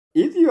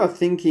If you are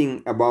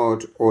thinking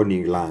about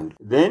owning land,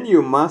 then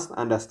you must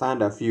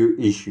understand a few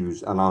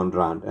issues around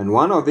land. And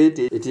one of it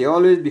is it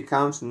always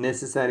becomes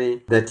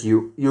necessary that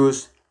you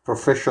use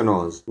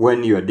professionals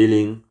when you are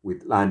dealing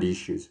with land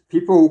issues.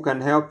 People who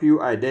can help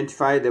you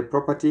identify the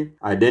property,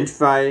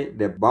 identify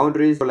the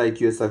boundaries,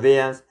 like your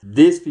surveyors.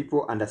 These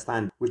people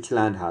understand which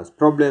land has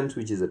problems,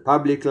 which is a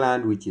public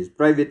land, which is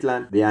private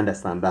land. They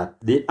understand that.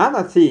 The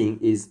other thing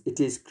is it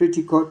is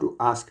critical to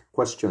ask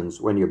questions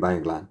when you're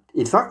buying land.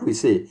 In fact, we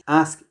say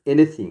ask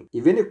anything.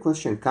 If any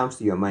question comes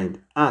to your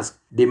mind, ask.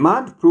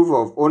 Demand proof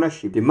of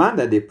ownership. Demand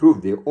that they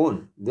prove they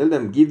own. Tell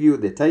them give you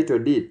the title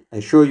deed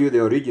and show you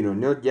the original,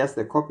 not just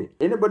the copy.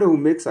 Anybody who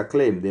makes a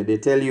claim, they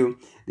tell you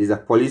there's a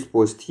police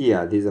post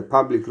here, there's a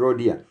public road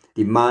here.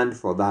 Demand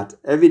for that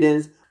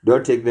evidence.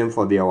 Don't take them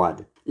for their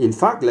word. In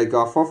fact, like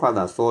our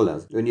forefathers told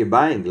us, when you're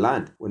buying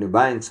land, when you're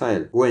buying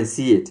soil, go and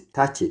see it,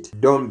 touch it.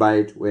 Don't buy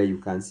it where you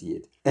can't see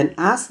it. And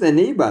ask the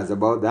neighbors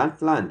about that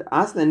land.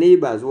 Ask the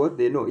neighbors what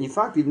they know. In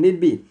fact, if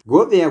need be,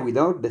 go there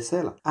without the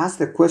seller. Ask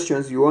the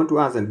questions you want to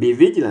ask and be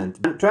vigilant.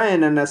 And try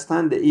and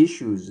understand the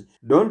issues.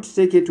 Don't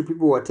take it to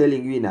people who are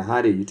telling you in a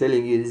hurry. You're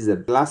telling you this is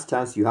the last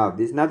chance you have.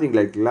 There's nothing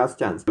like last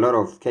chance. A lot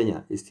of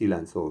Kenya is still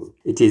unsold.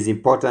 It is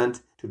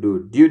important to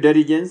do due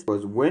diligence,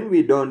 because when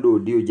we don't do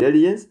due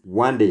diligence,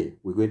 one day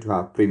we're going to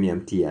have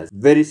premium tiers.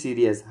 Very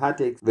serious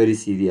heartaches, very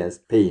serious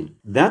pain.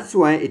 That's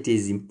why it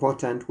is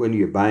important when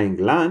you're buying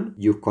land,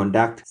 you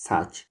conduct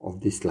search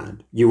of this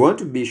land. You want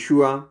to be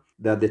sure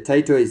that the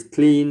title is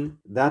clean,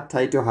 that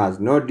title has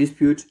no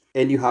dispute,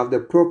 and you have the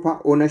proper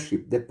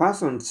ownership. The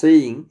person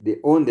saying they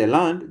own the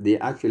land, they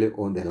actually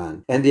own the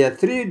land. And there are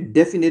three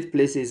definite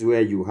places where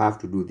you have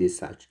to do this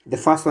search. The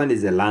first one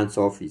is the land's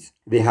office.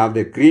 They have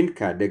the green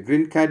card. The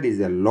green card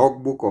is a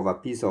logbook of a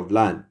piece of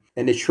land,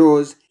 and it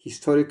shows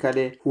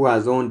historically who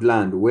has owned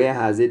land, where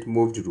has it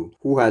moved to,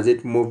 who has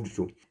it moved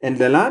to. And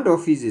the land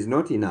office is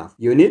not enough.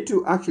 You need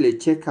to actually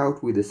check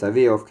out with the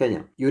Survey of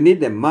Kenya. You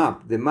need the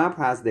map. The map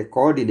has the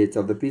coordinates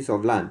of the piece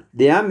of land.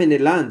 There are many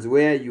lands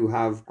where you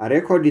have a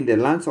record in the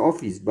land's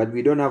office, but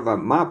we don't have a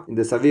map in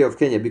the Survey of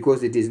Kenya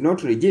because it is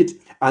not legit.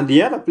 And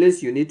the other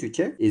place you need to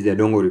check is the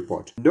Dongo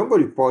report. Dongo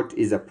report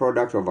is a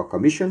product of a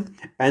commission,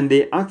 and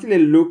they actually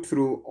look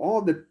through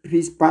all the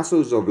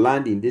parcels of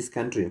land in this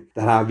country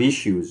that have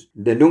issues.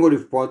 The Dongo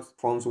report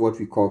forms what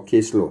we call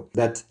case law,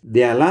 that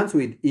there are lands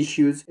with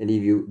issues, and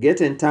if you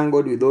get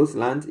entangled with those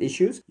land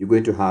issues, you're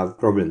going to have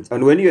problems.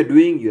 And when you're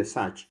doing your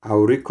search, I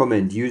would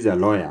recommend use a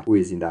lawyer who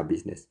is in that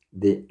business.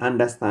 They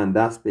understand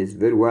that space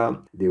very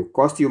well. They will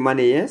cost you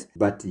money, yes,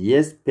 but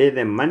yes, pay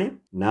them money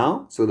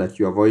now so that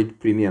you avoid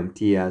premium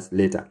tiers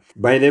later.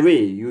 By the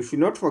way, you should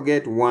not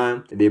forget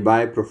one, they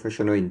buy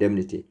professional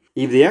indemnity.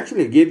 If they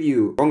actually gave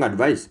you wrong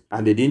advice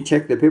and they didn't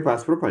check the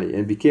papers properly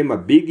and became a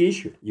big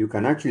issue, you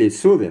can actually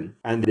sue them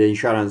and the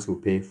insurance will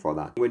pay for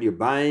that. When you're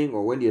buying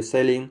or when you're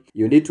selling,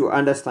 you need to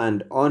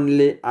understand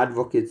only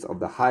advocates of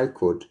the High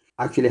Court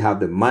actually have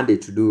the mandate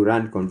to do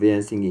land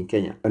conveyancing in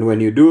Kenya. And when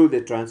you do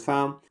the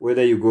transfer,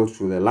 whether you go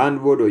through the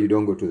land board or you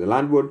don't go to the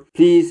land board,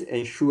 please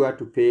ensure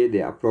to pay the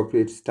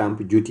appropriate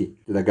stamp duty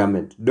to the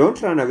government. Don't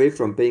run away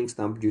from paying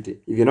stamp duty.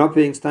 If you're not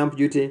paying stamp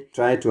duty,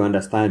 try to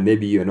understand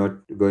maybe you're not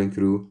going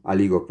through a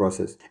legal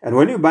process. And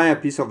when you buy a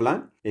piece of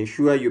land,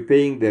 ensure you're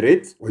paying the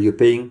rates or you're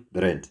paying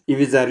the rent. If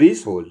it's a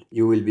leasehold,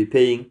 you will be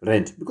paying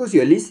rent because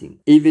you're leasing.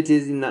 If it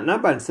is in an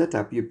urban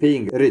setup, you're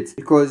paying rates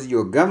because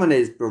your governor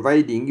is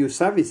providing you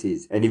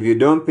services. And if you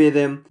don't pay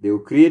them, they will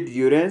create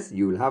duress,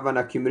 you will have an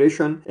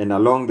accumulation, and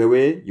along the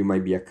way, you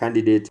might be a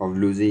candidate of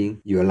losing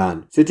your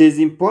land. So it is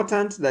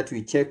important that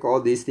we check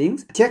all these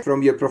things. Check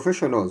from your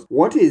professionals.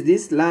 What is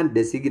this land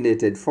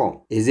designated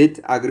for? Is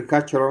it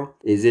agricultural?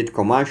 Is it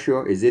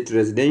commercial? Is it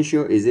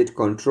residential? Is it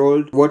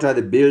controlled? What are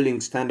the building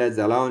standards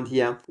around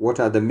here? What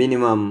are the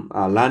minimum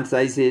land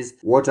sizes?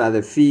 What are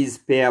the fees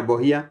payable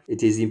here?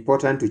 It is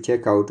important to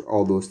check out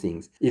all those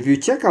things. If you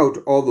check out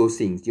all those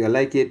things, you're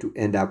likely to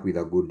end up with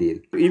a good deal.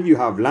 If you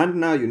have land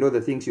now, you know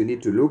the things you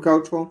need to look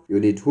out for, you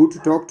need who to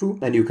talk to,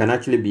 and you can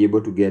actually be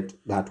able to get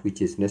that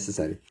which is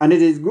necessary. And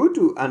it is good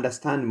to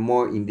understand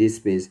more in this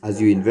space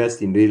as you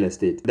invest in real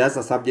estate. That's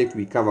a subject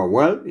we cover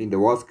well in the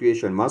Wealth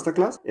Creation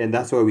Masterclass, and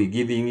that's why we're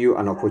giving you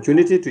an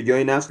opportunity to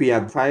join us. We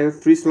have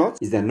 5 free slots.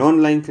 It's an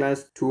online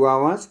class, 2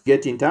 hours.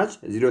 Get in touch,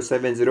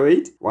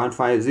 0708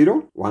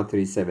 150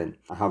 137.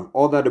 I have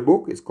authored a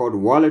book. It's called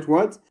Wallet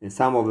Words, and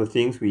some of the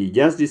things we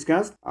just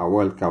discussed are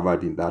well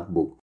covered in that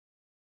book.